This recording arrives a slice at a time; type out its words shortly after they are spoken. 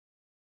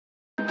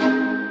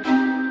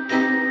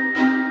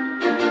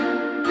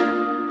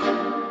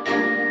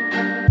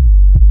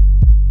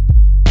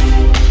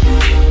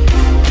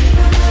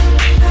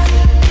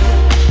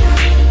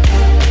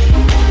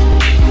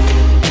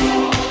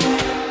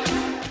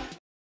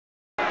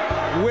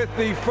With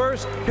the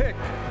first pick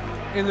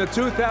in the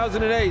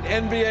 2008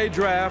 NBA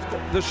Draft,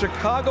 the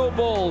Chicago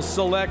Bulls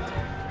select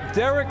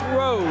Derrick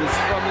Rose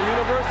from the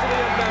University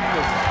of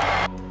Memphis.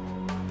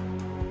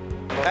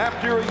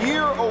 After a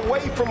year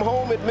away from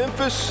home at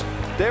Memphis,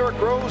 Derrick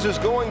Rose is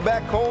going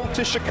back home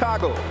to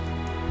Chicago.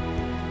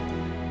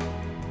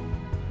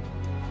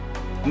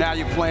 Now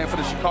you're playing for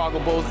the Chicago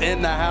Bulls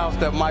in the house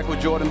that Michael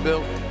Jordan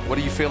built. What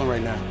are you feeling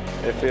right now?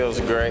 It feels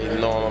great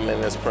knowing I'm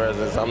in his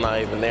presence. I'm not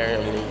even near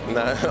him.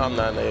 I'm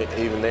not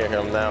even near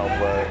him now,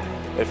 but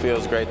it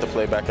feels great to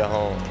play back at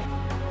home.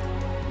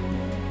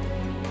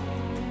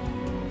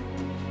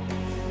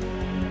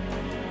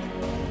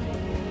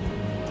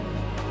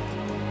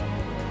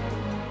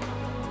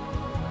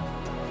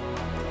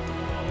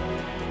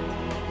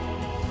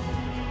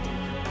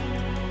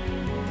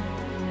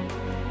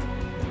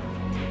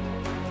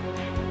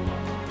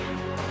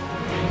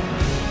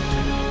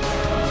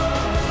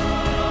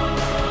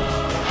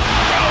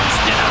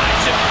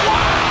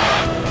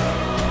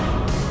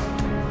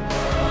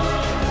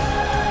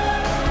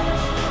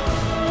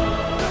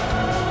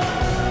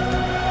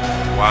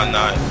 Why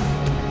not?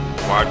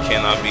 Why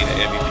can't I be the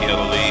MVP of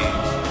the league?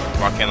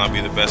 Why can't I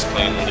be the best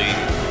player in the league?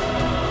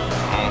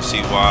 I don't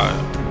see why.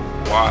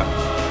 Why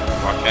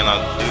can't I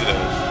do that?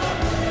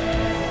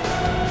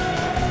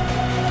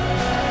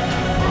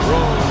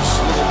 Rose,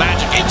 little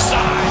magic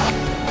inside.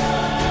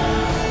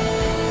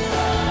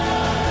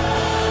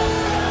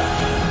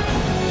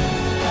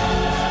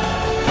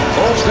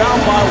 Bulls down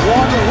by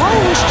one.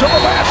 Rose to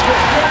the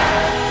basket.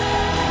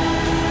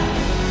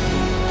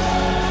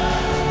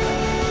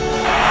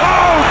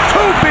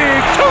 Too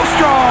big, too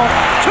strong,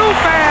 too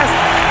fast,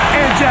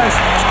 and just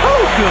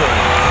too good.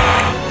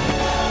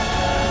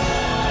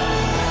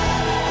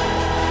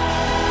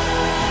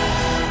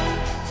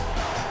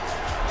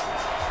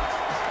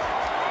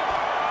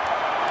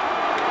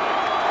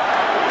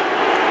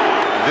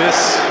 This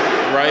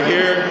right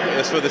here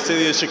is for the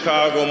city of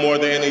Chicago more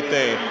than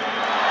anything.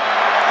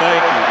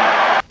 Thank you.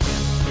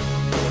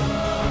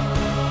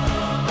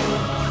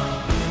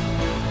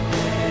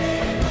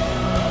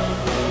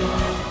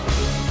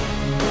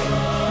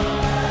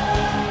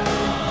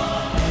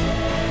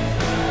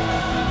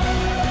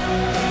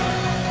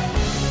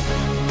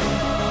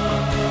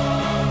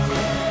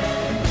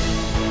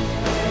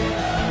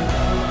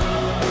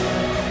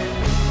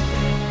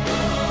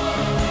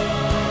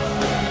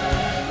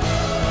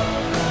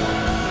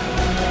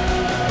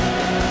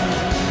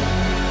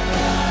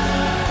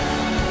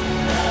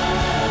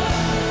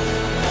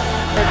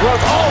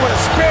 Growth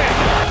always big.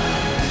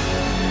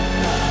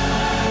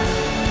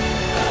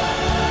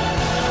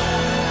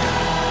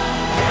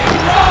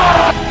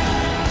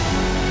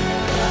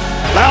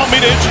 Allow me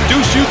to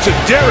introduce you to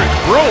Derrick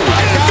Rose.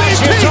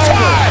 MVP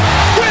time!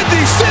 When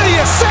the city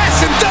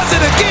assassin does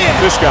it again!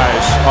 This guy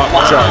is off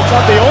the charts.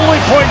 Not the only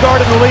point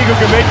guard in the league who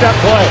can make that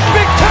play.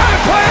 Big time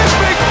players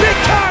make big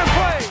time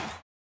plays!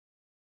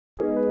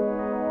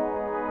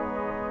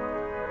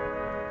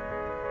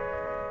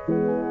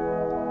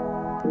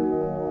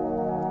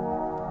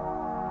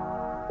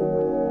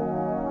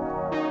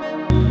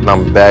 And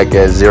I'm back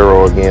at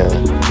zero again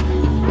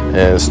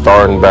and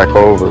starting back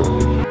over.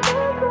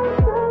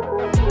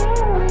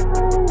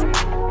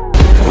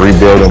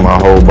 Rebuilding my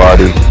whole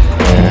body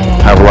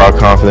and have a lot of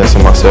confidence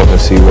in myself and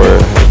see where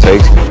it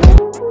takes me.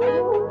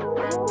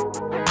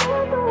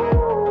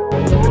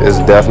 It's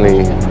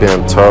definitely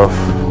been tough.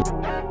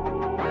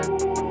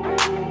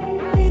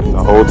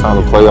 The whole time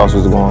the playoffs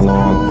was going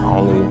on, I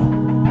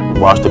only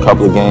watched a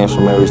couple of games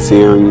from every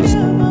series,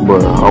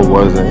 but I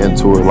wasn't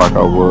into it like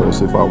I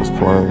was if I was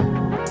playing.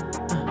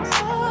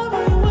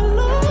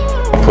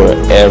 Put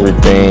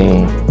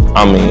everything,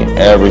 I mean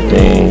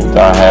everything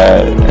that I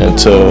had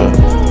into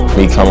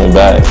me coming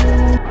back.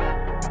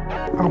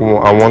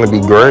 I want to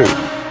be great.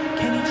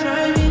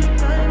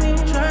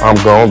 I'm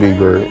going to be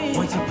great.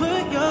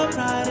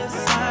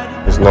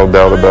 There's no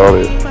doubt about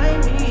it.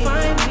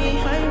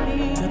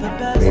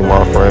 Me,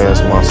 my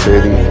friends, my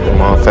city, and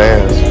my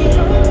fans.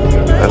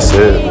 That's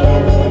it.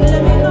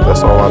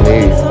 That's all I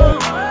need.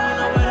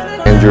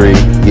 Injury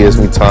gives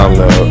me time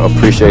to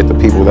appreciate the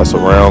people that's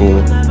around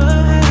me.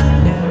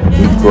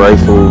 Be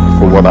grateful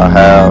for what I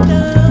have.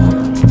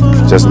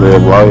 Just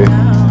live life.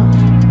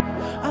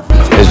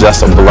 It's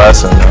just a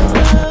blessing, man.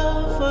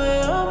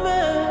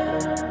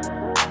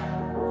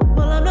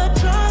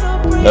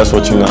 That's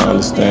what you're not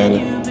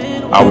understanding.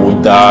 I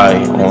will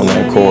die on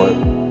that court.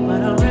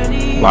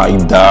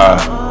 Like, die.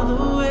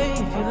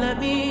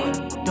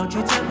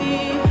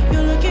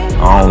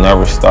 I don't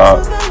never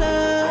stop.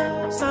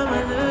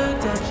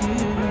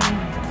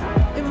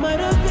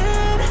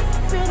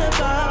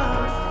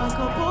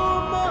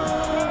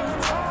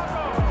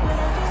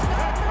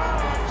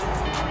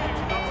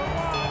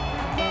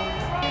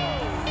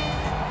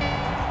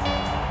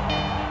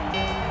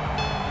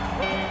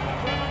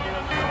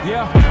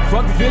 Yeah,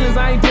 fuck the feelings,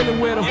 I ain't dealing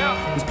with them.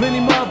 There's plenty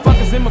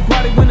motherfuckers in my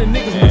party when the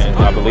niggas miss.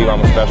 I believe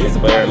I'm a special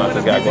player and I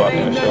just gotta go out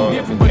there and show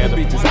them. I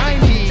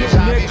ain't even just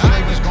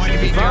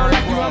niggas. If I don't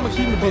like you, I'ma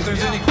keep the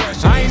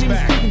bitches. I ain't even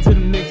speaking to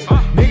them niggas.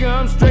 Nigga,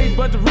 I'm straight,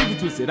 but the reaper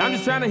twisted. Said, I'm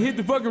just trying to hit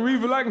the fucking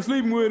reefer like I'm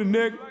sleeping with a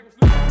nigga.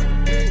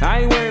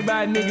 I ain't worried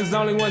about niggas,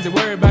 only ones that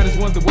worry about is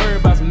ones that worry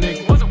about some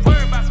niggas.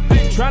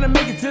 Trying to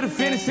make it to the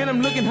finish, and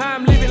I'm looking high,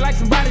 I'm living like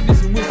somebody did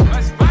some wisdom.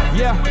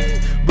 Yeah,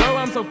 bro,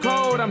 I'm so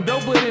cold, I'm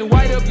doper than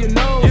white up your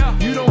nose.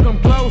 You don't come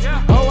close.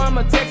 Oh, I'm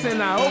a Texan,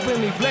 I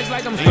openly flex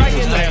like I'm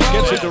striking the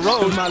gets it to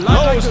Rose.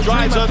 Rose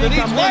drives underneath.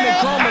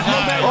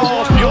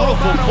 Oh,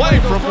 beautiful play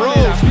from Rose.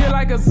 I feel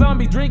like a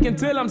zombie drinking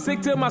till I'm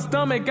sick to my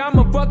stomach. I'm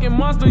a fucking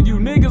monster, you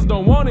niggas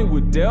don't want it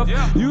with Deff.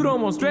 You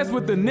don't want stress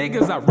with the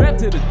niggas, I rap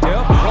to the death.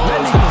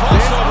 Let me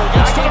confess,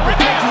 I can't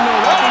protect you, no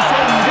weapon, so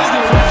you just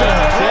know what's in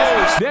my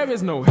chest. There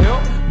is no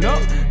help, no,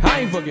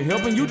 I ain't fucking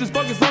helping. You just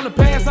focus on the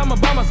past, I'ma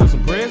buy myself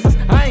some presents.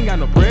 I ain't got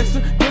no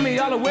pressure, give me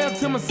all the wealth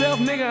to myself,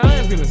 nigga, I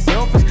ain't feeling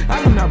selfish.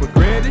 I do not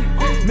regret it,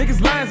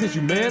 niggas lying since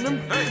you met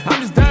them.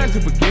 I'm just dying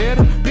to forget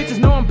them. Bitches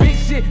know I'm big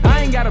shit,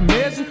 I ain't got a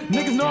measure.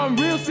 Niggas know I'm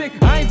real sick,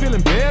 I ain't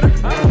feeling better.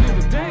 I don't give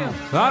a damn,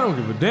 I don't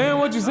give a damn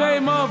what you say,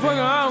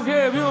 motherfucker. I don't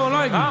care if you don't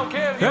like me. I don't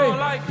care if you don't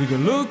like me. You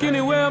can look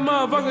anywhere,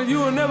 motherfucker, you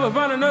will never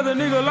find another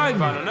nigga like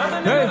me.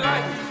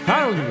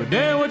 I don't give a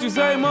damn what you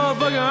say,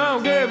 motherfucker. I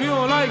don't care if you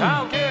don't like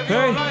me.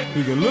 Hey,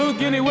 you can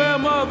look anywhere,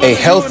 motherfucker. A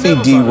healthy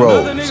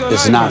DRose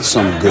is not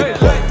some good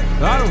player.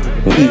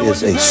 He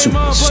is a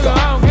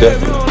superstar.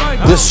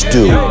 This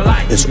dude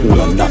is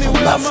on another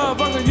level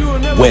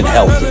when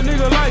healthy.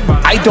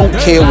 I don't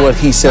care what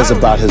he says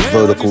about his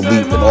vertical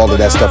leap and all of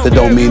that stuff. It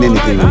don't mean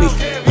anything to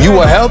me. You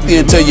were healthy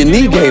until your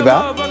knee gave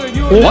out.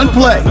 One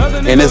play,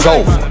 and it's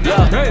over.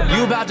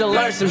 You about to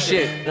learn some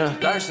shit,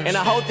 and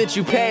I hope that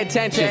you pay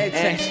attention.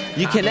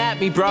 You can at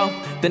me, bro,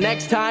 the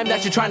next time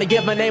that you're trying to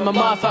give my name a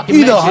motherfucking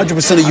Either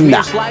 100% of you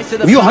not.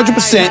 If you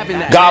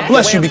 100%, God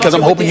bless you, because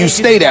I'm hoping you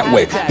stay that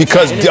way.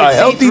 Because a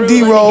healthy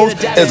DRose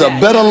is a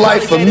better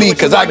life for me,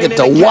 because I get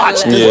to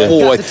watch this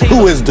boy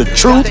who is the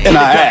truth and a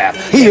half.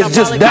 He is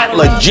just that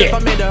legit.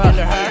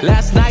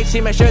 Last night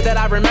she made sure that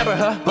I remember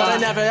her, but I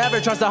never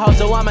ever trust a hoe,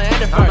 so I'ma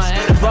end it first.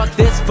 Fuck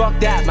this, fuck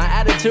that, my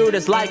attitude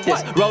is like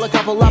this. Roll a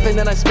couple up and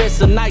then I spit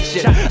some night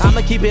shit.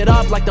 I'ma keep it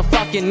up like the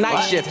fucking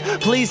night shift.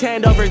 Please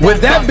hand over that.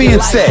 With that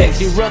being said,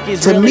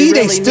 to me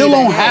they still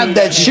don't have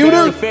that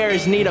shooter,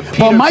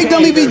 but Mike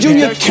Dunleavy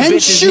Jr. can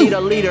shoot.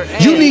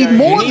 You need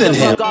more than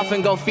him. Fuck off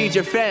and go feed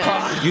your fam.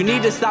 You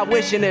need to stop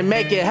wishing and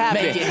make it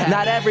happen.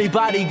 Not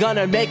everybody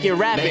gonna make it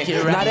rapping.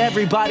 Not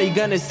everybody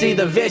gonna see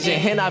the vision,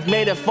 and I've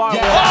made it far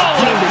with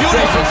team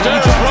decisions.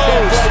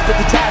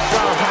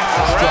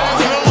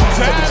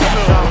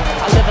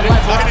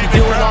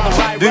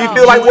 Do you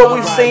feel like what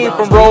we've seen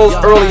from Rose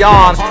early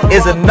on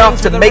is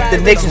enough to make the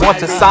Knicks want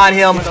to sign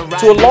him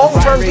to a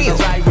long-term deal?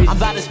 I'm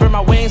about to spread my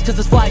wings cause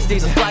it's fly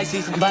season.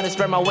 I'm about to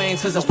spread my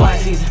wings cause it's fly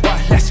season.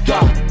 Let's go.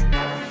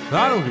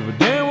 I don't give a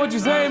damn what you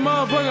say,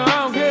 motherfucker.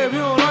 I don't care if you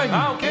don't like me.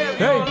 I don't care if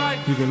you don't like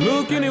me. You can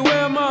look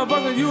anywhere,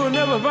 motherfucker. You will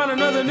never find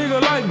another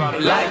nigga like me.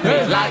 Like me.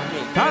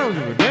 I don't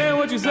give a damn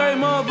what you say,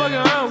 motherfucker.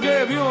 I don't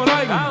care if you don't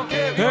like me. I don't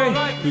care if you don't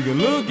like me. You can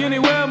look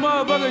anywhere,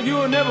 motherfucker. You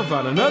will never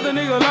find another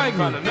nigga like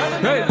me.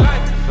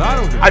 I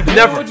don't give a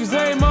damn what you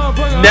say,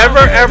 motherfucker.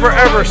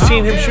 Never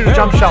seen him shoot a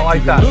jump shot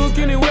like that. Look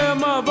anywhere,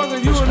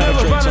 motherfucker. You will never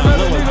find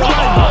another nigga like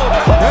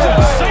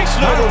me.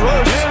 Sensational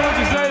rush. What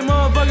you say,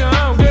 motherfucker.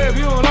 I don't care if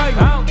you don't like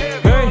me.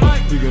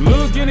 You can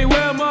look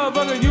anywhere,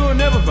 motherfucker, you will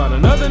never find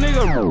another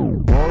nigga. I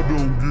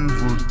don't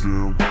give a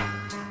damn.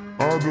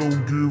 I don't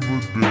give a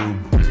damn.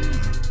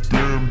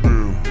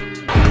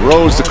 Damn.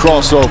 Rose the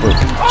crossover.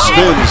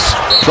 Spins.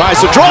 Tries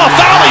to draw a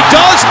foul. He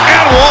does,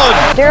 and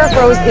one. Derrick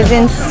Rose is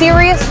in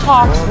serious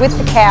talks with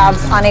the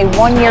Cavs on a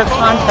one-year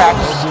contract.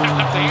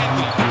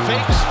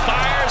 Fakes,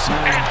 fires,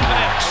 and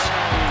connects.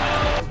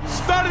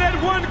 Started at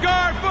one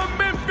guard for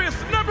Memphis,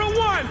 number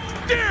 1,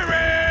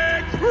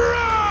 Derrick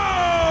Rose.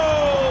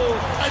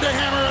 To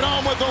hammer it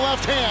home with the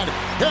left hand.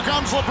 Here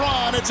comes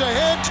LeBron. It's a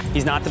hit.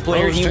 He's not the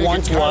player he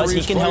once was.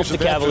 He can help the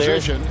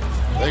Cavaliers.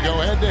 They go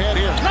head-to-head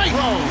here.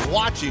 Rose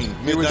watching.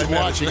 He was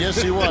watching. Yes,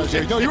 he was.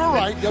 No, you were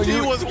right. No, he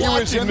was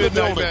watching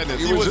Midnight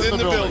Madness. He was in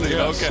the building.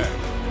 Yes. Okay.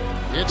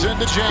 It's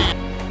into James.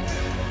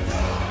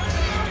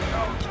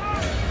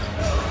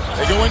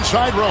 They go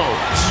inside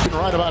Rose.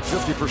 Right about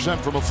 50%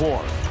 from the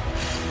floor.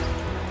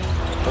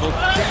 Little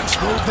dance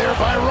move there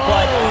by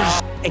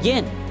Rose. But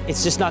again,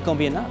 it's just not going to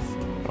be enough.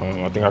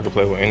 I think I can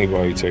play with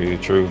anybody, to tell you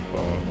the truth.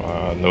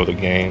 I know the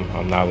game.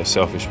 I'm not a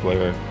selfish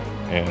player,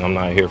 and I'm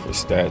not here for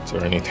stats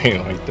or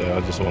anything like that.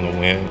 I just want to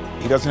win.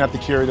 He doesn't have to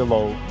carry the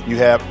load. You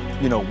have,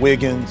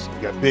 Wiggins,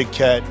 you got Big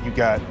Cat, you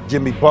got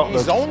Jimmy Butler.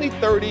 He's only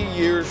 30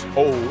 years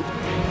old.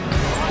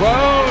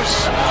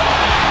 Rose,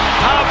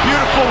 how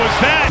beautiful was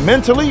that?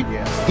 Mentally,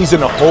 he's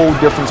in a whole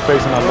different space,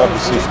 and I love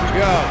to see it.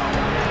 Go.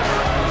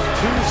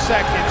 2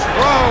 seconds.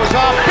 Rose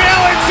off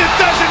balance. It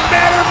doesn't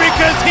matter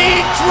because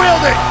he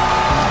drilled it.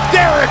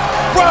 Derrick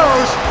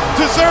Rose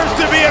deserves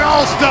to be an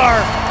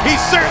all-star. He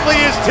certainly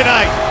is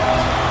tonight.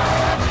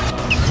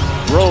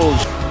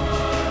 Rose,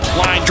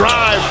 line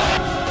drive.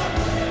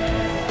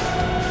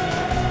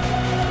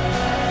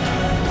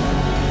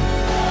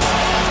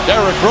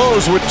 Derrick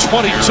Rose with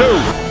 22.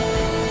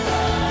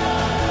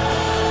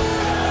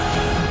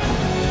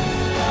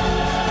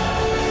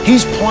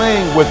 He's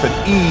playing with an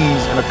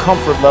ease and a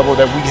comfort level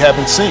that we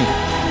haven't seen.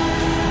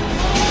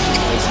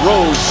 As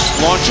Rose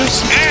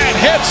launches and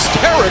hits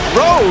Derrick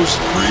Rose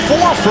 4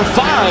 for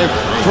 5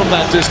 from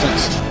that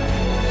distance.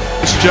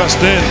 It's just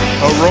in.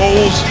 A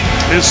Rose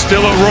is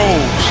still a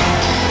Rose.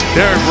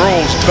 Derrick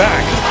Rose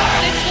back.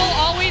 This will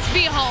always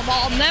be home.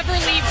 I'll never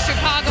leave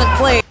Chicago.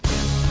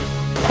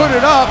 Put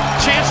it up.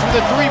 Chance for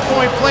the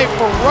three-point play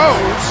for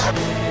Rose.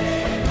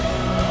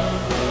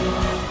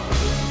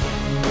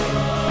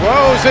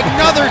 Rose,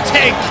 another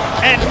take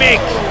and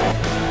make.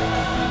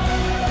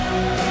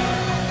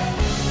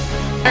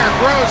 Derrick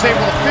Rose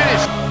able to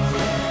finish.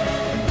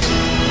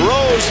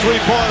 Rose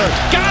three-pointer.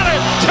 Got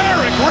it!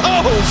 Derrick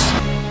Rose!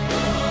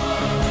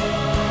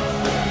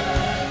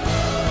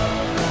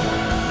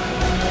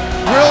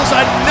 Drills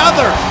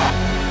another.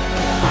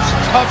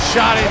 Tough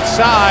shot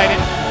inside.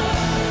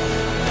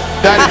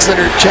 That's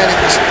under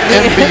Jennings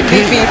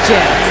MVP.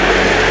 chance.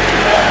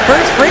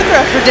 First free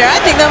throw for Derrick. I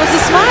think that was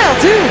a smile,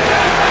 too.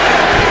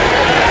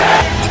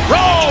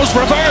 Rose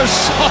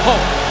reverse. Oh,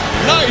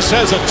 nice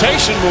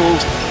hesitation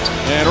move.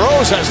 And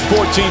Rose has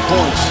 14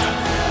 points.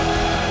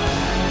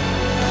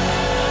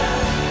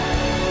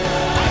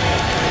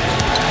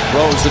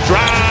 Rose the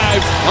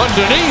drive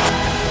underneath.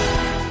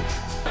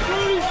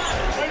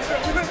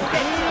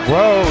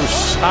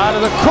 Rose out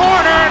of the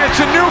corner, and it's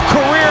a new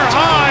career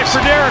high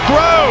for Derrick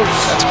Rose.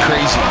 That's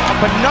crazy.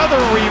 Up another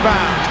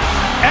rebound.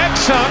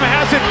 Exum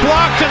has it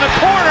blocked in the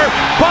corner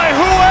by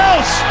who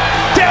else?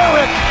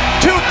 Derrick,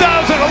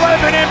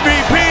 2011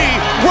 MVP,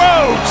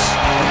 Rose.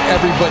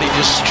 Everybody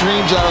just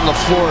streams out on the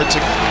floor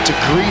to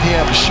greet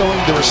him, showing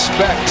the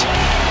respect.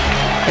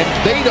 And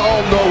they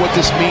all know what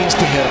this means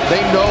to him.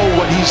 They know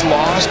what he's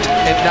lost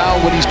and now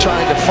what he's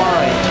trying to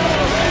find.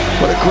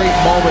 What a great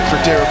moment for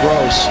Derrick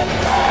Rose.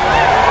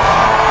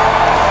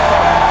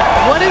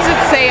 What does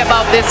it say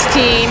about this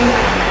team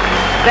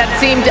that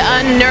seemed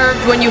unnerved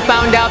when you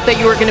found out that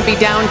you were going to be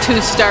down 2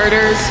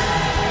 starters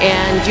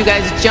and you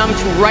guys jumped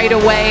right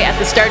away at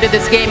the start of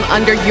this game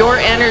under your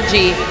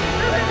energy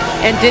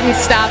and didn't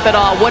stop at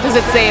all? What does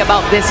it say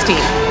about this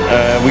team?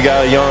 We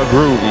got a young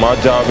group. My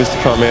job is to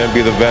come in,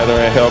 be the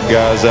veteran, help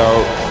guys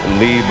out, and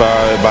lead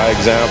by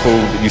example.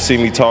 You see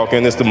me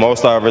talking. It's the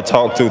most I ever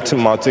talked to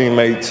my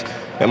teammates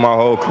in my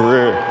whole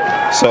career.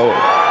 So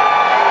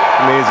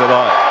it means a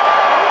lot.